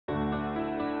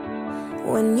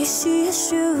When you see a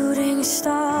shooting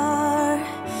star,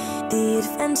 the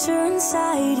adventure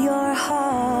inside your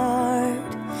heart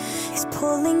is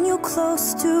pulling you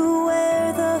close to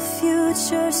where the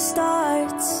future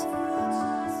starts.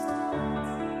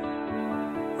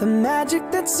 The magic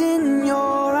that's in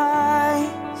your eyes,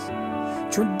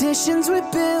 traditions we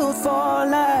build for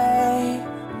life.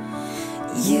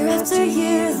 Year after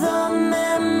year, the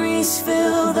memories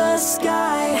fill the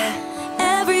sky.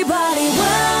 Everybody,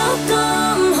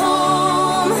 welcome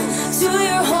home to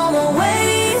your home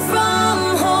away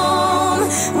from home,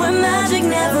 where magic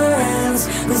never ends,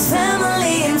 with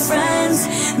family and friends,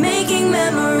 making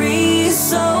memories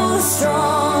so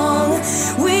strong.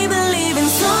 We believe in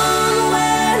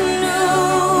somewhere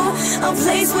new, a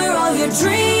place where all your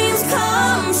dreams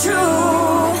come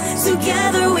true.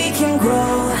 Together we can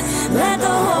grow, let the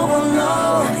whole world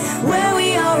know where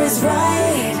we are is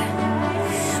right,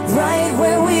 right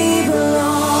where we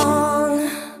belong.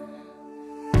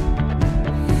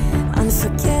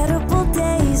 Unforgettable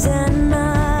days and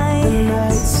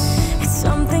nights, it's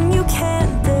something you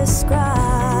can't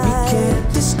describe.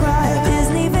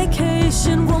 Disney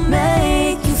vacation will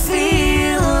make you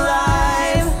feel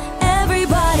alive.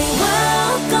 Everybody,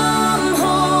 welcome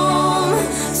home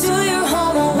to your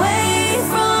home away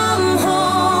from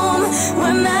home,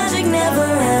 where magic never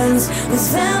ends, with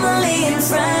family and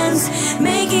friends,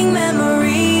 making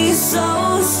memories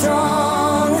so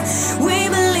strong. We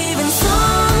believe in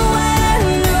somewhere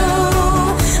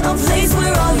new, a place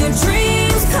where all your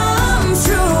dreams come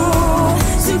true.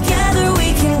 Together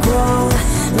we can grow,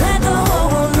 let the whole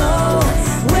world know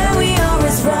where we are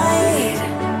is right,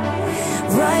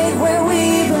 right where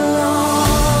we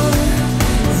belong.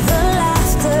 The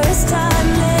laughter is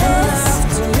timeless,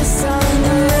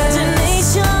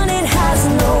 imagination, it has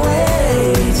no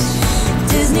age.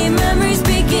 Disney memories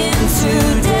begin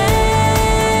today.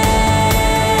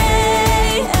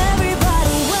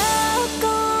 Everybody,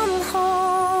 welcome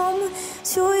home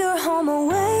to your home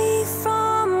away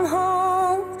from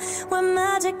home, where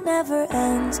magic never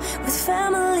ends, with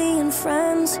family and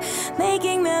friends,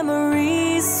 making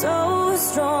memories so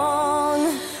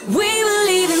strong. We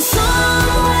believe in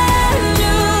somewhere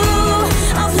new,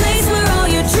 a place where all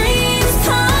your dreams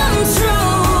come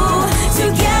true.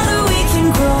 Together we can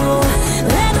grow,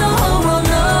 let the whole world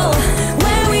know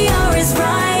where we are is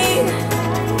right,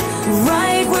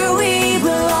 right where we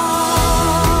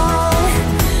belong,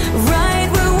 right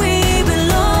where we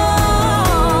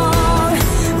belong,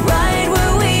 right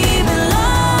where we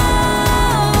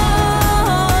belong.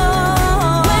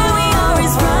 Where we are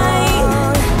is right,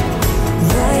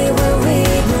 right where we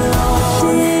belong.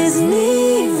 Disney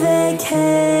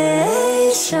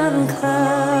Vacation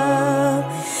Club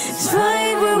is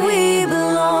right where we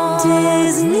belong.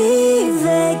 Disney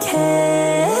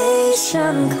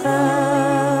Vacation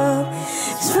Club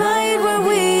is right where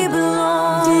we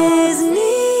belong.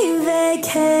 Disney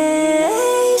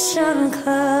Vacation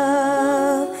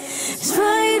Club is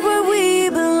right where we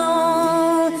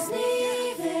belong.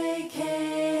 Disney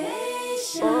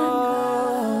Vacation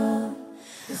Club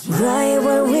is right